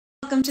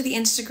welcome to the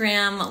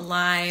Instagram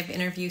live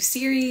interview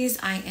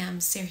series. I am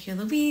Sergia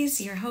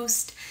Louise, your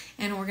host,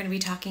 and we're going to be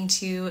talking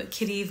to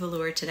Kitty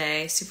Velour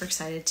today. Super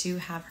excited to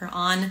have her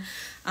on.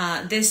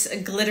 This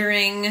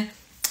glittering,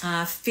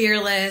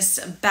 fearless,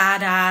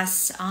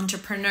 badass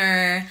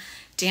entrepreneur,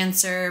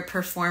 dancer,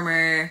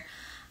 performer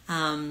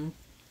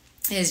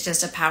is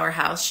just a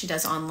powerhouse. She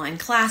does online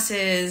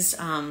classes.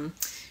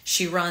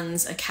 She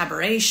runs a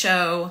cabaret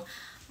show.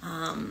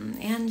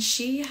 And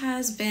she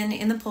has been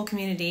in the pole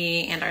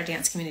community and our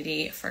dance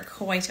community for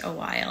quite a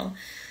while.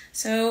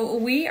 So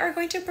we are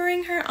going to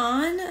bring her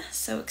on.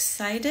 So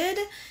excited,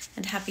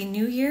 and Happy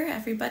New Year,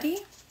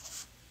 everybody.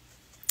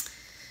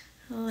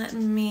 Let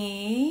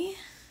me...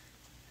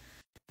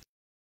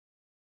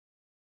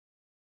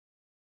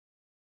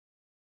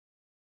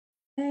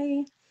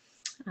 Okay.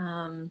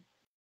 And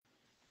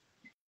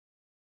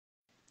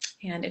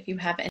if you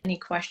have any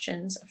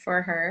questions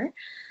for her,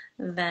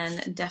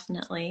 then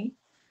definitely.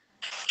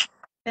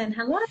 And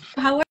hello,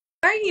 how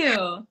are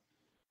you?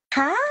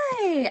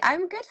 Hi,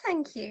 I'm good,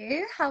 thank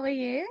you. How are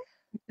you?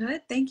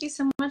 Good. Thank you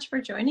so much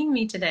for joining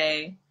me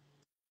today.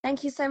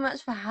 Thank you so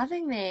much for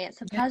having me.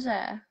 It's a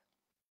pleasure.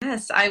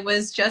 Yes, I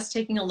was just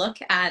taking a look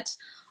at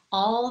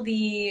all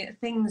the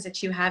things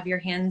that you have your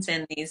hands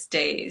in these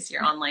days,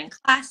 your online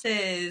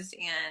classes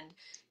and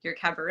your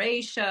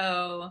cabaret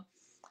show.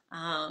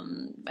 I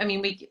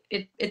mean,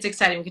 it's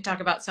exciting. We could talk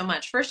about so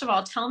much. First of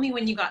all, tell me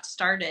when you got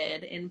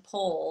started in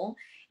pole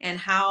and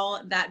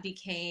how that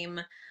became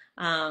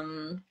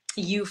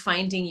you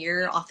finding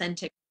your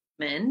authentic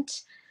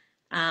movement,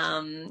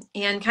 and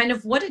kind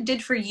of what it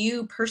did for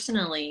you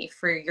personally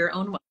for your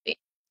own well-being.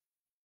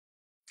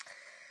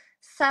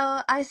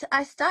 So I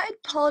started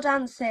pole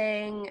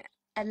dancing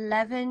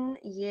 11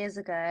 years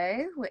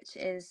ago, which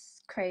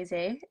is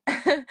crazy.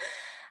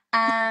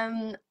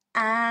 Um,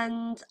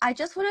 and I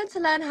just wanted to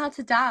learn how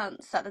to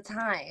dance at the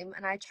time,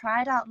 and I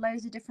tried out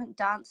loads of different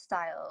dance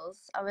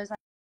styles. I was like,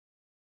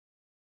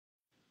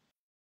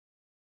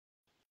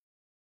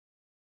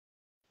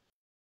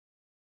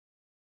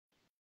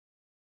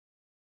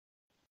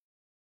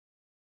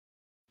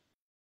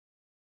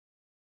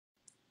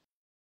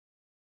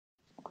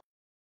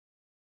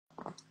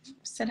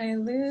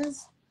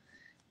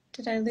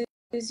 Did I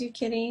lose you,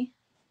 Kitty?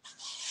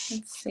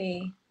 Let's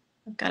see.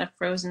 I've got a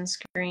frozen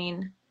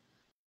screen.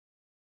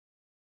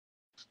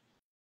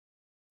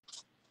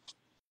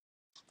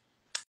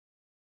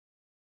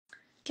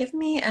 Give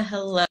me a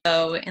hello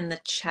in the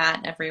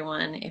chat,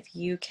 everyone. If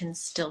you can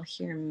still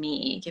hear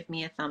me, give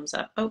me a thumbs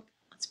up. Oh,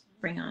 let's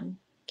bring on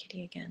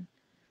Kitty again.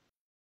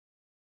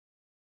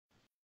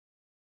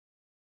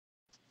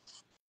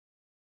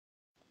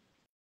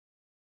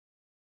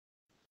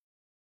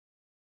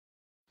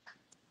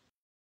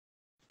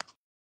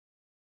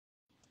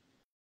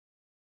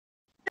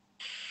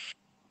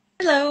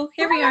 Hello,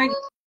 here we are.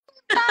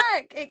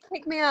 back! It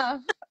kicked me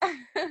off.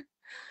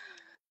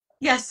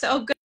 Yes, oh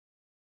good.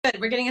 Good.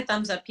 We're getting a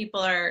thumbs up.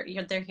 People they're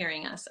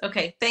hearing us.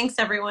 Okay, thanks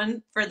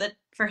everyone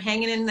for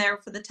hanging in there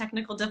for the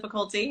technical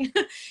difficulty.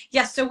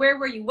 Yes, so where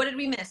were you? What did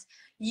we miss?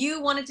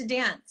 You wanted to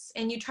dance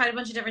and you tried a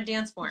bunch of different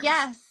dance forms.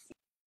 Yes.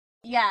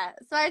 Yeah,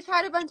 so I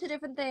tried a bunch of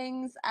different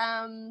things.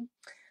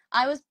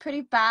 I was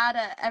pretty bad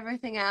at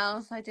everything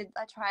else. I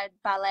tried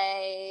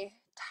ballet,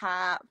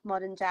 tap,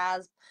 modern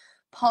jazz,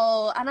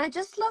 pole, and I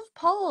just loved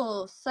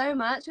pole so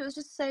much. It was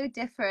just so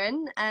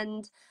different,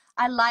 and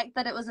I liked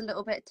that it was a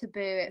little bit taboo.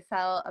 It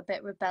felt a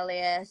bit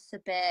rebellious, a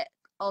bit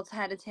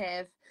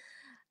alternative,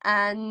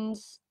 and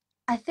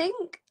I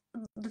think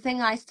the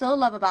thing I still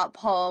love about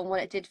pole and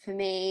what it did for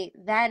me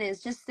then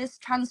is just this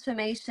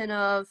transformation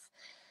of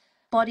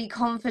body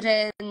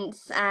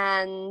confidence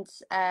and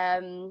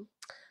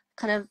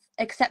kind of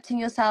accepting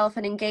yourself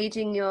and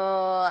engaging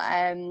your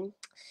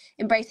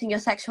embracing your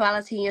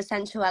sexuality and your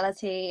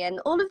sensuality and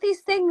all of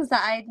these things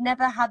that I'd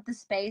never had the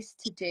space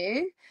to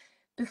do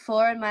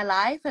before in my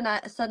life, and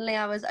suddenly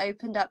I was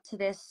opened up to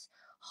this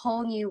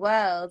whole new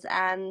world,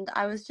 and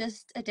I was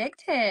just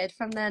addicted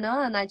from then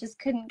on. I just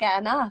couldn't get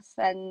enough,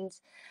 and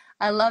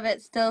I love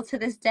it still to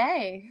this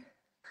day.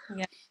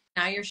 Yeah.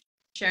 Now you're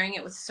sharing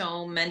it with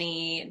so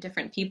many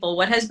different people.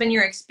 What has been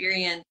your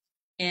experience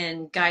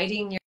in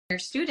guiding your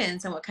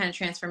students, and what kind of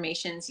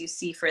transformations you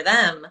see for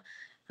them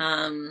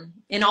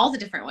in all the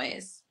different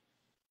ways?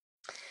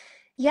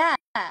 Yeah,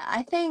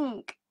 I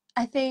think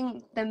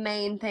the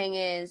main thing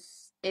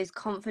is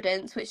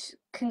confidence, which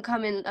can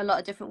come in a lot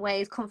of different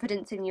ways.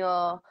 Confidence in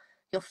your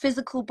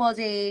physical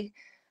body,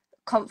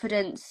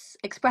 confidence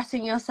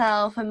expressing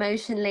yourself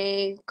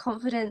emotionally,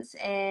 confidence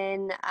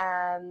in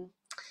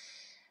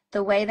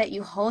the way that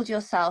you hold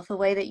yourself, the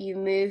way that you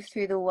move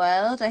through the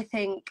world. I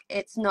think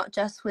it's not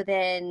just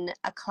within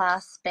a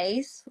class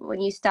space.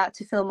 When you start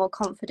to feel more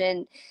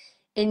confident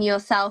in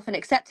yourself and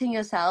accepting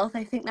yourself,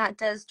 I think that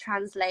does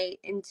translate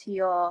into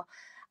your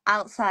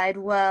outside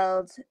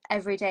world,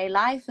 everyday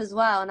life as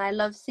well. And I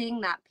love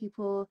seeing that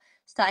people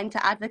starting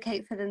to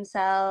advocate for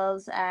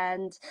themselves,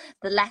 and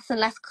the less and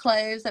less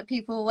clothes that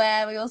people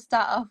wear. We all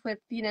start off with,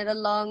 the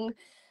long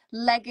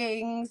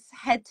leggings,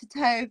 head to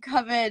toe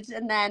covered,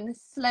 and then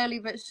slowly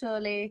but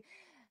surely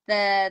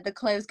the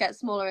clothes get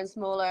smaller and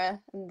smaller,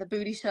 and the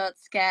booty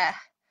shorts get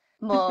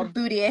more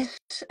bootyish.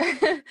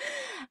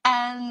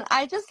 And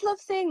I just love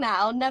seeing that.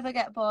 I'll never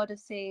get bored of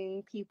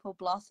seeing people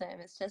blossom.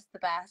 It's just the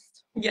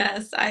best.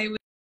 Yes, I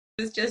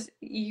was just,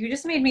 you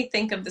just made me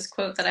think of this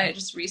quote that I had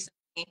just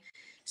recently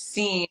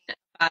seen.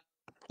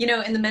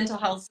 In the mental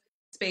health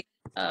space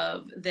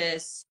of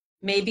this,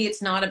 maybe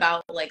it's not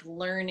about like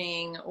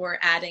learning or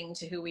adding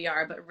to who we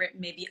are, but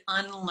maybe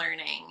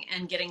unlearning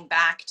and getting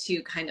back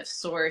to kind of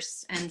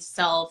source and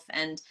self,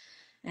 and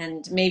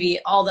maybe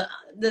all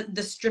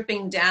the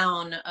stripping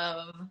down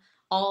of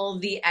all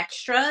the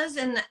extras.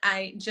 And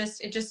it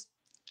just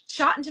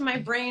shot into my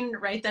brain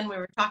right then. We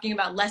were talking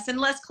about less and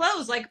less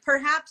clothes. Like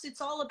perhaps it's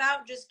all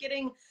about just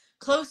getting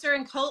closer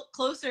and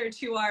closer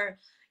to our,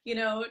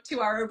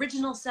 to our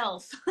original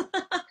self.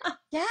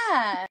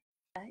 Yeah,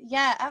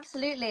 yeah,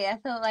 absolutely. I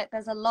feel like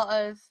there's a lot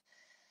of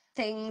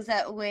things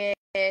that we're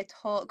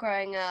taught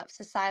growing up,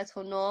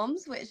 societal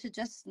norms, which are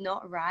just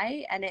not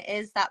right. And it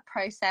is that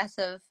process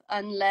of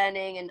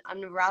unlearning and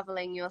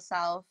unraveling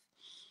yourself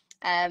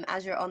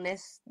as you're on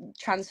this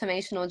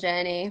transformational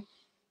journey.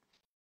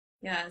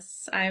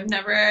 Yes, I've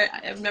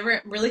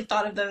never really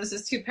thought of those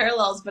as two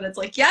parallels, but it's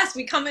like, yes,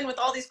 we come in with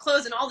all these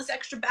clothes and all this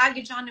extra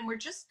baggage on, and we're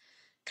just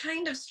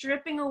kind of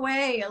stripping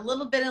away a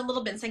little bit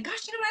and saying,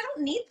 gosh, I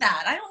don't need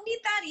that. I don't need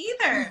that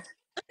either.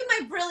 Look at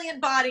my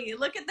brilliant body.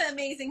 Look at the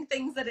amazing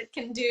things that it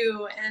can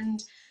do,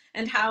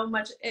 and how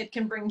much it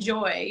can bring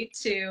joy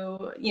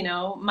to,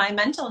 my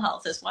mental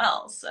health as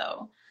well.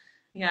 So,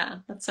 yeah,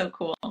 that's so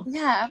cool.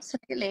 Yeah,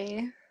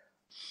 absolutely.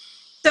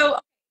 So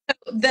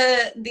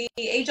the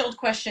age old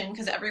question,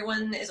 because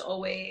everyone is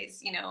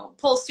always,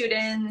 pole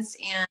students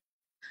and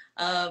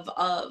of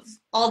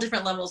all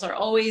different levels are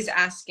always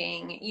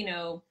asking,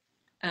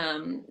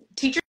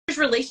 teachers'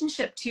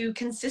 relationship to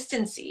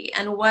consistency,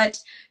 and what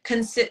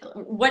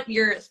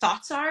your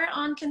thoughts are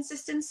on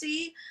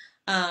consistency.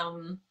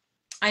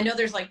 I know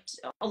there's like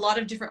a lot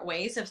of different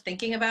ways of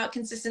thinking about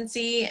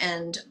consistency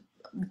and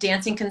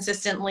dancing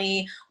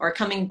consistently or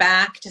coming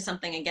back to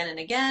something again and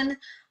again.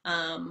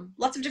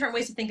 Lots of different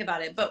ways to think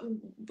about it. But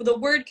the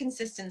word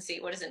consistency,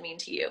 what does it mean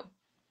to you?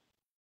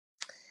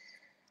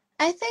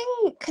 I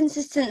think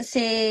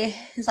consistency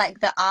is like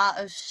the art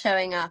of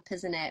showing up,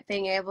 isn't it?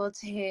 Being able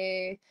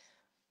to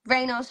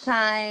rain or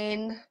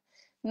shine,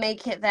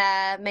 make it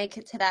there, make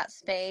it to that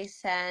space,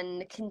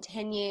 and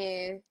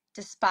continue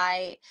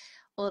despite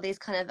all these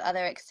kind of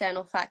other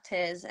external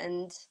factors.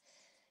 And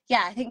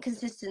yeah, I think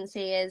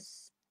consistency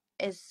is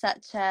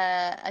such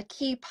a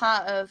key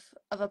part of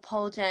a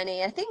pole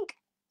journey. I think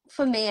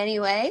for me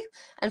anyway,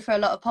 and for a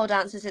lot of pole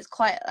dancers, it's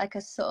quite like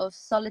a sort of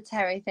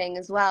solitary thing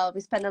as well. We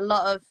spend a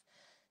lot of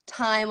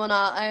time on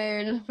our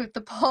own with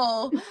the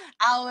pole,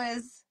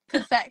 hours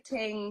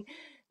perfecting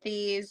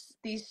these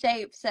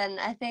shapes, and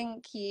I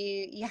think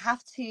you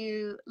have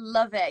to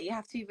love it. You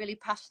have to be really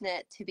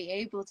passionate to be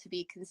able to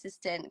be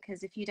consistent,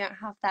 because if you don't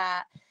have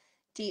that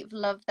deep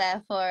love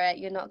there for it,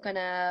 you're not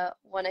gonna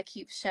want to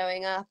keep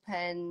showing up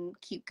and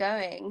keep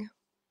going.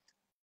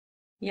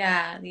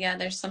 Yeah, yeah,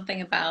 there's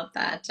something about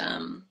that,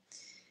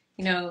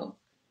 you know,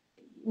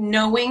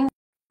 knowing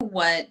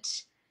what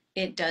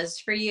it does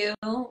for you,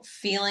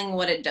 feeling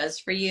what it does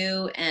for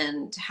you,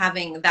 and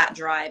having that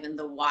drive and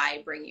the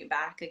why bring you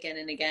back again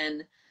and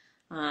again,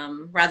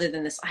 rather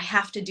than this, I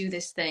have to do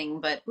this thing,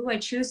 but ooh, I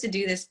choose to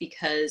do this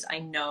because I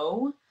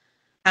know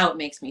how it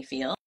makes me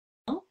feel.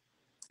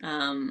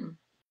 Um,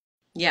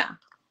 yeah,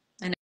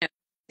 I know.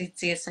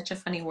 It's such a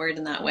funny word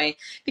in that way,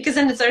 because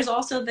then there's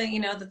also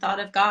the thought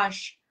of,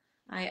 gosh,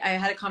 I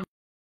had a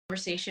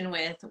conversation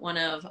with one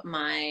of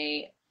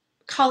my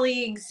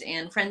colleagues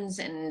and friends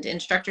and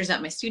instructors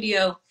at my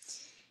studio,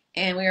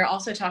 and we were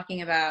also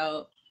talking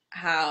about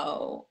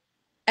how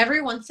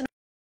every once in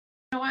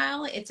a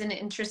while it's an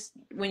interest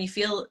when you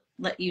feel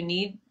that you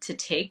need to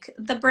take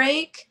the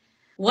break.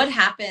 What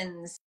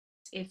happens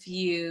if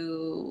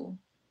you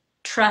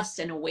trust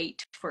and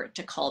wait for it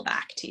to call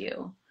back to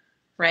you,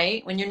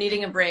 right? When you're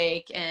needing a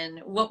break, and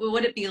what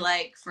would it be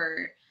like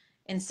for,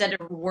 instead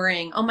of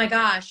worrying, oh my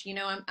gosh,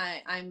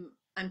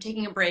 I'm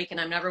taking a break and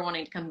I'm never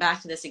wanting to come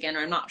back to this again, or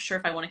I'm not sure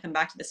if I want to come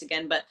back to this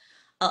again, but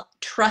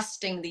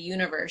trusting the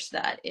universe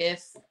that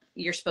if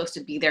you're supposed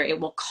to be there, it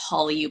will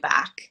call you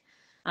back.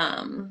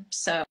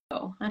 So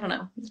I don't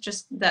know, it's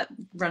just that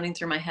running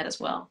through my head as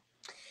well.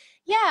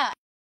 Yeah,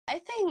 I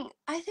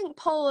think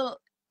pole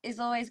is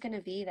always going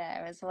to be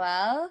there as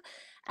well,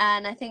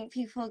 and I think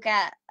people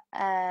get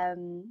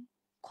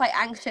quite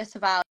anxious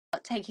about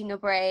taking a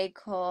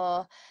break,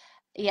 or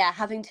yeah,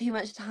 having too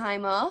much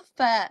time off.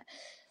 But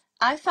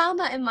I found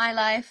that in my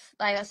life,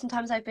 like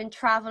sometimes I've been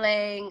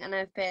traveling and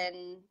I've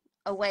been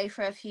away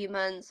for a few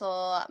months,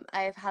 or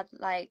I've had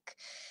like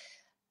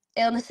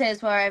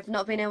illnesses where I've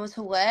not been able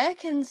to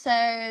work. And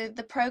so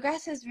the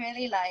progress is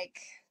really like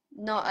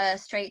not a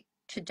straight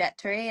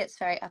trajectory. It's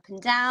very up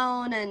and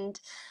down. And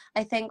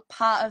I think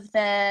part of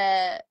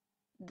the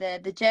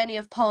journey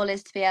of pole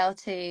is to be able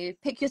to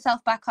pick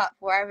yourself back up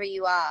wherever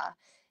you are.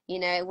 You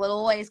know, it will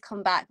always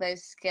come back,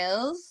 those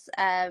skills.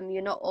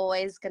 You're not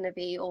always going to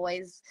be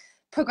always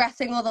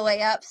progressing all the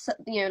way up. So,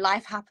 you know,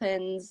 life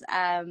happens.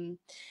 And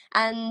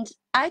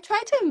I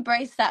try to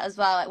embrace that as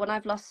well. Like when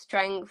I've lost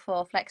strength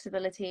or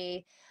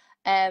flexibility,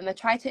 I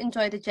try to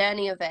enjoy the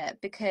journey of it,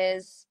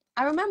 because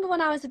I remember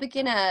when I was a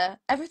beginner,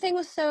 everything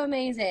was so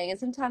amazing. And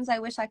sometimes I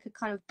wish I could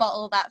kind of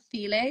bottle that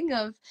feeling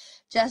of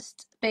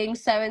just being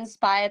so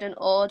inspired and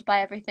awed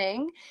by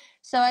everything.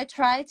 So I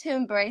try to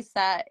embrace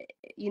that.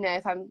 You know,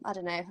 if I'm, I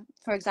don't know,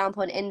 for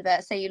example, an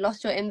invert, say you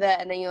lost your invert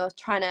and then you're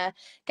trying to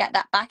get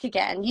that back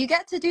again, you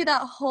get to do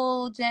that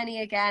whole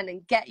journey again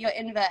and get your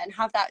invert and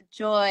have that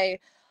joy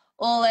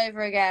all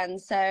over again.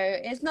 So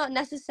it's not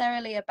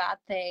necessarily a bad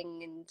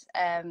thing.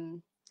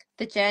 And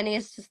the journey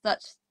is just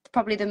such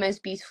probably the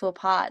most beautiful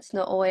part. It's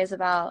not always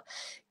about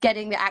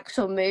getting the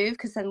actual move,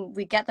 because then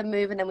we get the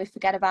move and then we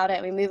forget about it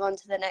and we move on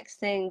to the next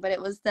thing. But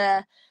it was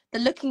the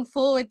looking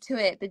forward to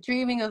it, the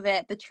dreaming of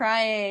it, the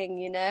trying,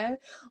 you know,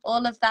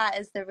 all of that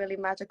is the really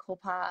magical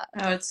part.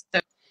 Oh, it's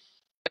so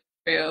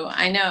true.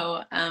 I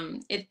know.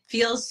 It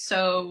feels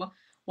so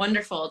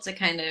wonderful to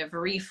kind of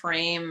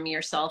reframe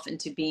yourself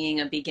into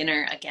being a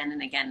beginner again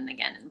and again and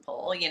again in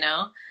pole, you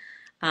know?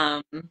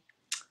 Um,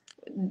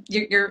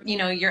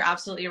 you're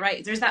absolutely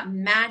right. There's that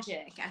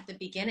magic at the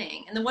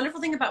beginning. And the wonderful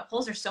thing about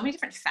poles, there's so many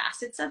different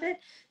facets of it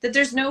that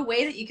there's no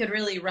way that you could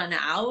really run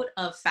out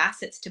of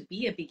facets to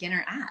be a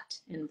beginner at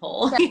in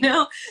pole, you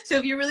know? So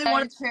if you really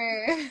want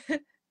to,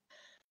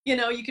 you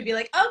know, you could be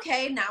like,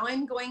 okay, now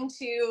I'm going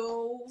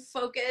to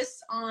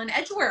focus on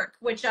edge work,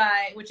 which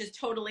is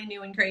totally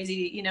new and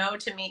crazy, you know,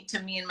 to me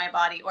and my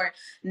body. Or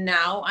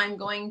now I'm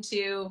going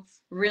to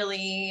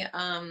really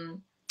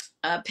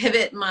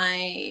pivot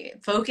my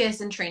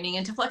focus and training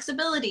into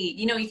flexibility.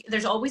 You know,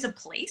 there's always a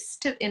place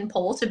in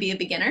pole to be a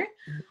beginner,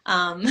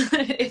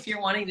 if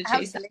you're wanting to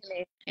chase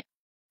absolutely. that.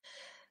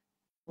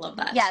 Love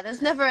that. Yeah,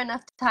 there's never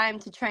enough time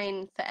to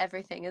train for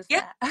everything, is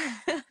Yeah, there?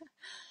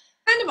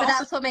 kind of. But Also,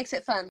 that's what makes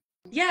it fun.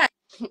 yeah,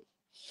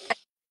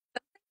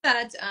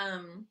 that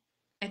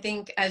I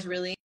think has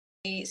really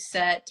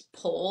set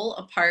pole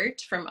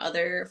apart from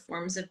other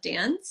forms of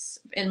dance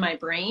in my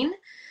brain,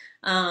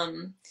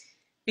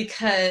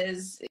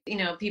 because you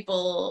know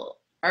people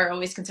are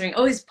always considering,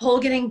 oh, is pole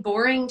getting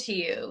boring to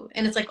you?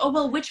 And it's like, oh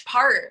well, which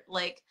part?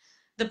 Like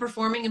the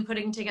performing and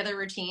putting together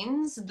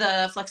routines,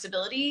 the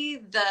flexibility,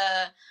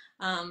 the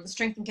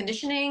strength and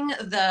conditioning,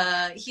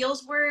 the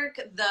heels work,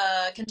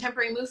 the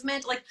contemporary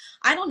movement. Like,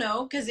 I don't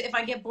know, because if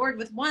I get bored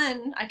with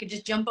one, I could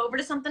just jump over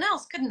to something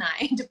else, couldn't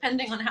I?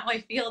 Depending on how I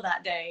feel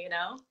that day, you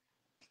know?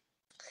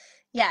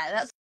 Yeah,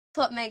 that's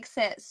what makes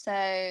it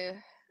so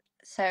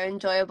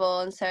enjoyable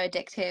and so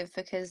addictive,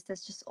 because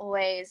there's just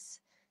always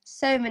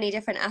so many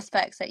different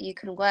aspects that you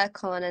can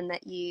work on and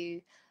that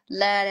you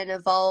learn and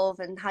evolve,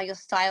 and how your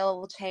style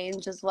will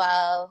change as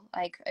well,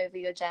 like over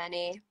your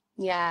journey.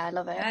 Yeah, I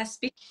love it. Yeah,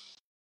 speaking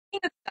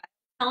of style,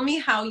 tell me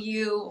how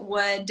you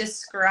would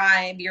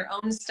describe your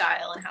own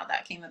style and how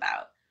that came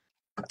about.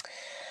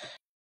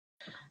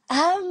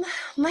 Um,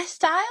 my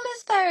style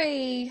is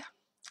very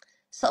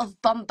sort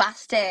of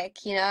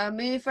bombastic, you know. I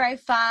move very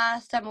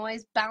fast. I'm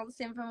always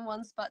bouncing from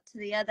one spot to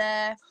the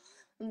other.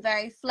 I'm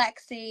very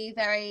flexy,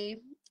 very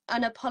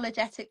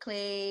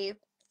unapologetically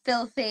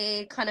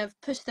filthy, kind of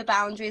push the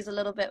boundaries a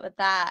little bit with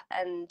that.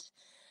 And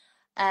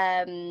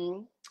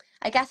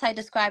I guess I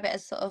describe it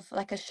as sort of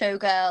like a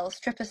showgirl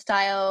stripper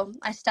style.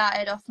 I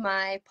started off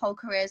my pole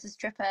career as a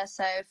stripper,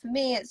 so for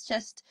me it's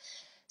just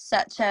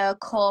such a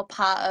core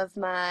part of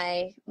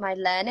my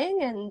learning,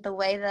 and the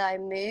way that I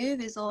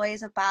move is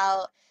always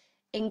about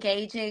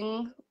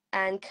engaging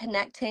and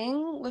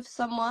connecting with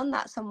someone.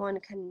 That someone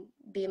can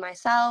be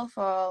myself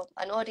or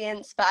an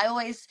audience, but I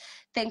always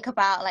think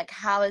about like,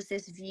 how is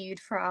this viewed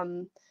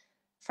from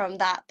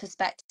that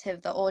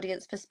perspective, the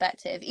audience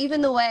perspective.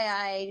 Even the way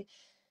I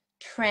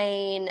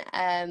train,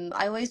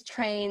 I always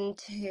train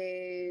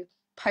to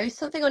post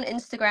something on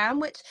Instagram,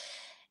 which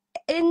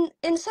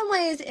in some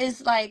ways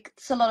is like,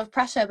 it's a lot of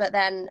pressure, but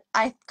then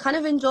I kind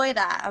of enjoy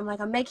that. I'm like,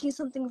 I'm making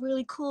something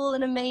really cool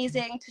and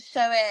amazing to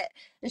show it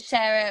and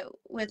share it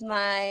with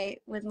my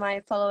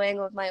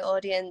following, with my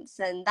audience,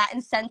 and that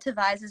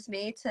incentivizes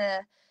me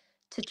to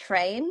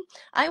train.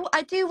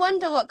 I do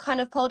wonder what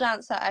kind of pole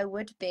dancer I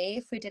would be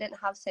if we didn't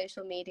have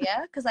social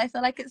media, because I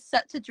feel like it's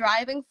such a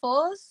driving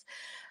force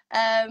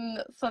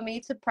for me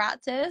to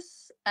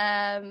practice.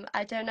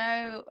 I don't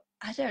know.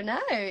 Do you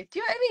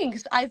know what I mean?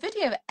 Because I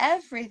video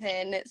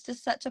everything. It's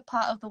just such a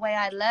part of the way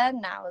I learn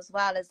now, as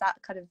well as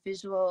that kind of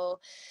visual,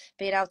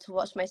 being able to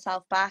watch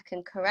myself back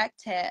and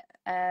correct it.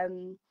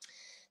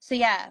 So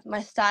yeah,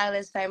 my style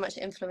is very much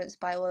influenced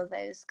by all of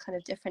those kind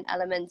of different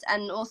elements,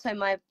 and also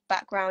my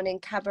background in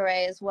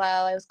cabaret as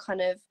well. I was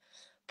kind of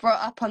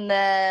brought up on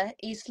the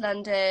East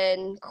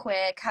London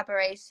queer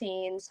cabaret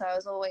scene, so I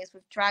was always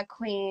with drag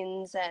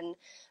queens and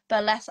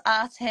burlesque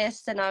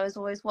artists, and I was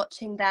always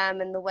watching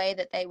them and the way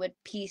that they would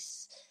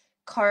piece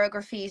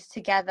choreographies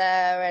together,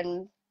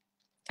 and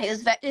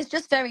it's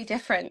just very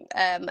different.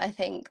 I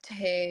think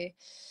to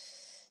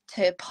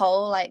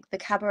pole, like the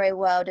cabaret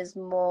world is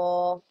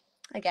more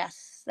I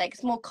guess, like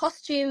it's more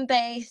costume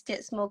based,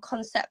 it's more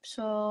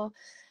conceptual,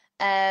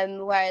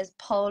 whereas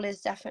pole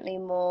is definitely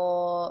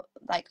more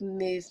like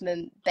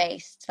movement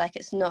based, like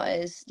it's not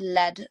as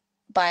led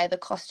by the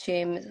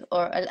costumes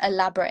or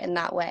elaborate in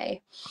that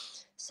way.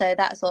 So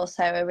that's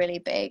also a really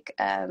big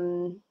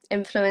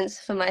influence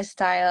for my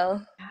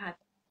style. Yeah.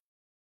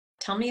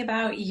 Tell me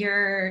about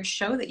your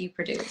show that you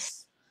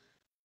produce.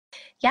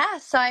 Yeah,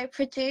 so I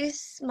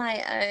produce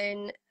my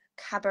own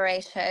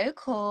cabaret show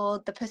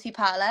called The Pussy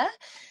Parlor,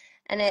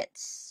 and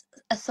it's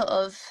a sort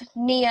of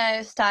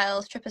neo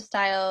style, stripper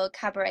style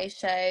cabaret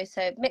show.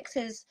 So it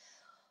mixes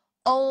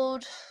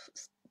old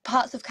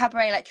parts of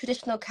cabaret, like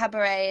traditional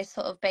cabaret,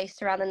 sort of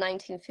based around the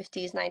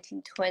 1950s,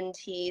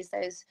 1920s,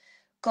 those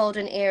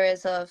golden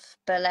eras of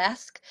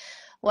burlesque.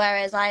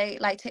 Whereas I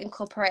like to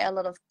incorporate a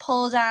lot of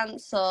pole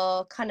dance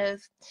or kind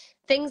of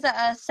things that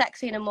are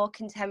sexy in a more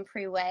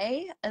contemporary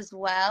way as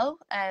well,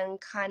 and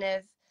kind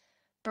of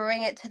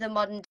bring it to the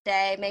modern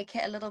day, make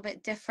it a little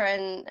bit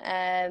different,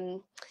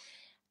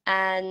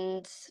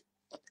 and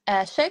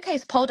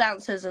showcase pole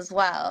dancers as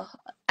well,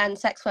 and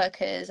sex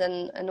workers,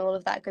 and all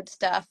of that good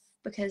stuff,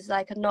 because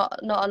like not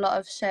a lot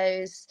of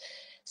shows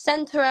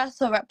center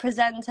us or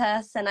represent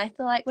us, and I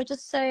feel like we're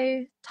just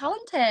so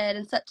talented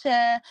and such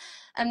a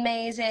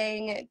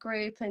amazing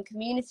group and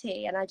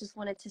community, and I just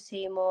wanted to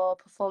see more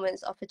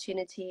performance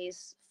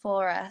opportunities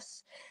for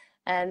us.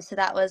 So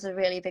that was a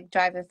really big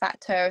driving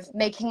factor of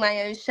making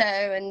my own show.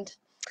 And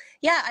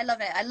yeah, I love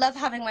it. I love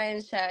having my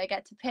own show. I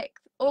get to pick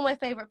all my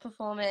favorite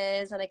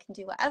performers and I can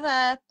do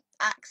whatever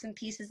acts and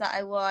pieces that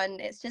I want.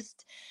 It's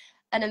just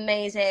an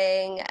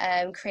amazing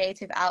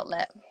creative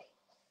outlet.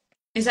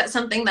 Is that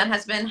something that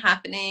has been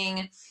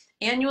happening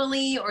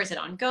annually, or is it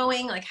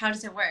ongoing? Like, how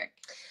does it work?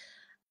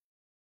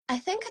 I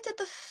think I did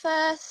the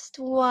first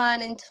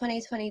one in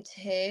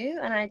 2022,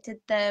 and I did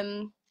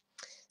them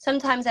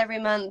sometimes every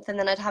month, and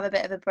then I'd have a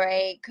bit of a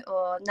break,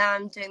 or now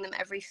I'm doing them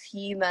every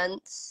few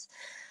months.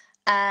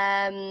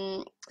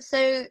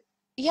 So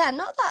yeah,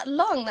 not that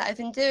long that I've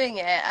been doing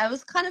it. I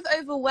was kind of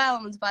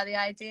overwhelmed by the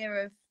idea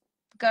of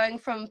going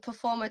from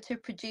performer to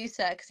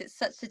producer, because it's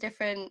such a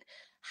different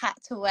hat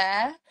to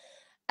wear.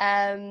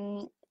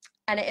 And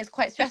it is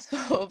quite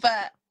stressful,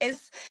 but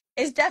it's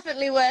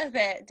definitely worth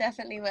it.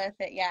 Definitely worth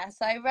it. Yeah.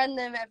 So I run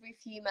them every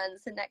few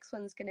months. The next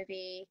one's going to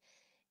be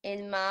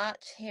in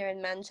March here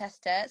in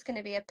Manchester. It's going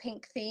to be a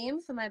pink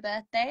theme for my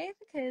birthday,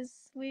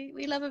 because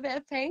we love a bit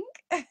of pink.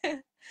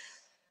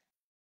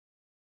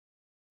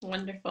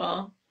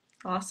 Wonderful.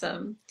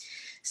 Awesome.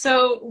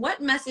 So,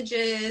 what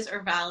messages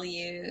or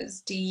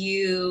values do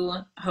you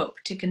hope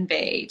to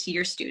convey to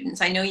your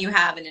students? I know you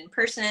have an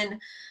in-person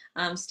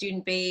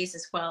student base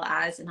as well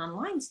as an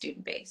online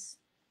student base.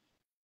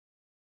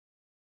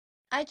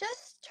 I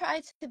just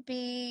try to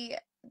be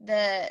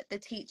the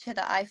teacher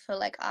that I feel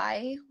like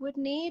I would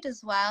need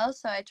as well.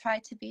 So I try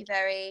to be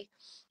very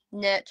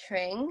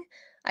nurturing.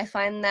 I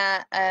find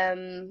that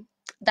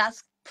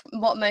that's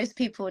what most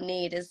people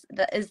need, is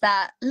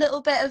that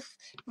little bit of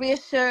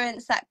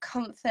reassurance, that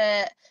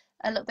comfort,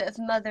 a little bit of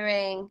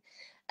mothering,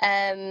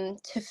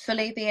 to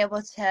fully be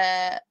able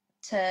to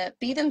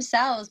be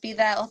themselves, be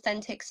their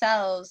authentic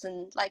selves.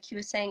 And like you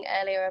were saying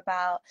earlier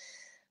about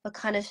we're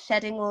kind of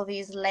shedding all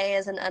these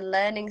layers and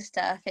unlearning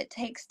stuff. It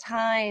takes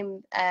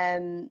time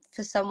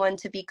for someone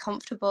to be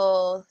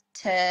comfortable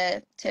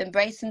to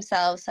embrace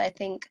themselves. So I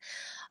think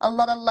a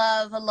lot of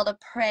love, a lot of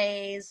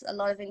praise, a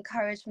lot of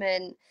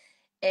encouragement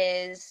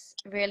is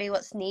really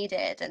what's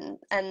needed.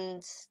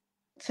 And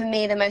for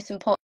me, the most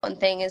important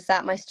thing is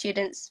that my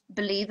students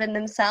believe in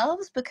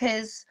themselves,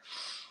 because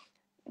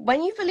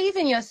when you believe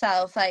in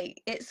yourself, like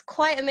it's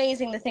quite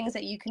amazing the things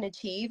that you can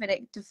achieve, and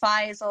it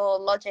defies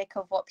all logic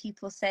of what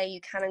people say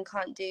you can and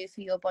can't do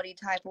for your body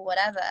type or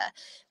whatever.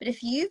 But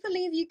if you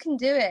believe you can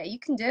do it, you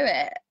can do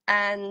it.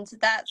 And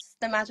that's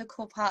the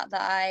magical part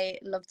that I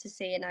love to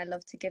see and I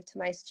love to give to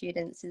my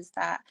students, is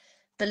that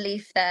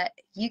belief that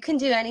you can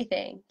do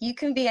anything, you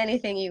can be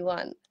anything you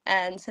want.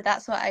 And so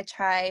that's what I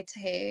try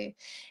to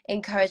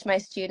encourage my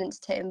students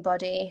to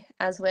embody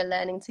as we're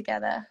learning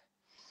together.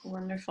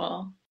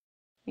 Wonderful.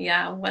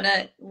 Yeah, what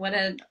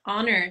an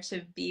honor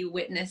to be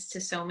witness to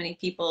so many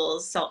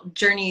people's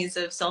journeys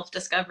of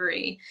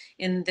self-discovery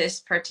in this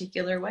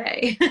particular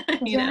way,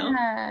 you know?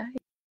 Yeah,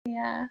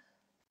 yeah.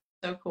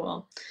 So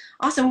cool.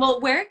 Awesome.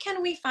 Well, where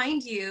can we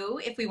find you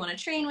if we want to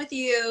train with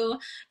you,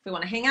 if we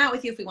want to hang out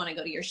with you, if we want to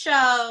go to your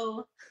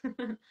show?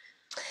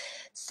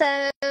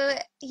 So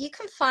you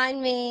can find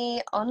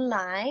me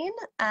online.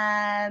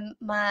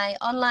 My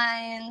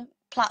online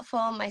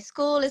platform, my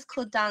school is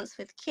called Dance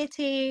with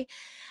Kitty.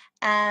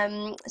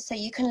 So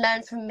you can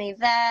learn from me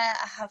there.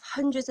 I have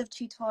hundreds of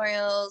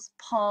tutorials,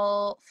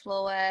 pole,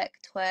 floor work,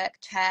 twerk,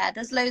 chair.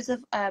 There's loads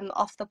of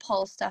off the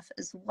pole stuff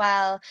as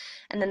well.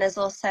 And then there's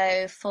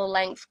also full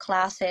length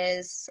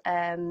classes,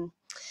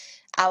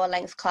 hour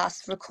length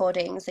class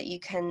recordings that you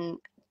can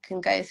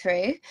go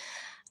through.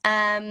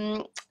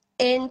 Um,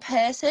 In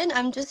person,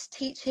 I'm just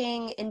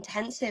teaching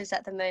intensives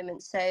at the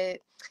moment. So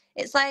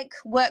it's like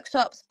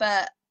workshops,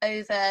 but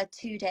over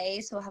 2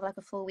 days. So we'll have like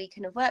a full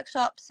weekend of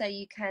workshops. So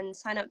you can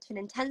sign up to an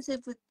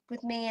intensive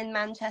with me in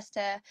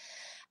Manchester.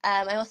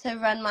 I also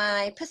run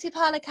my Pussy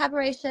Parlour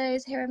cabaret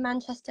shows here in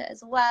Manchester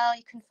as well.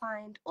 You can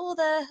find all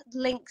the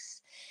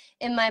links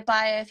in my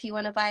bio if you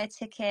want to buy a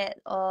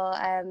ticket or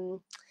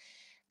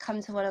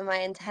come to one of my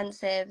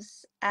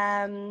intensives.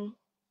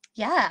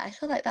 Yeah, I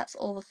feel like that's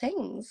all the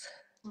things.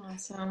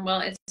 Awesome.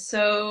 Well, it's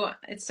so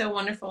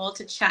wonderful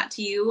to chat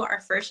to you, our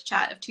first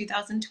chat of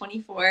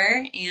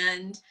 2024,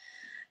 and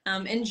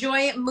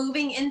enjoy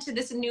moving into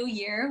this new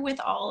year with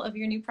all of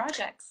your new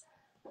projects.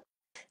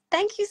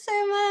 Thank you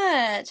so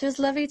much. It was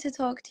lovely to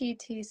talk to you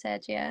too,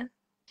 Sergia.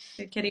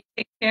 Good kitty.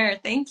 Take care.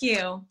 Thank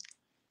you.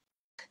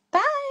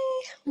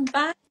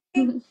 Bye.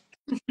 Bye.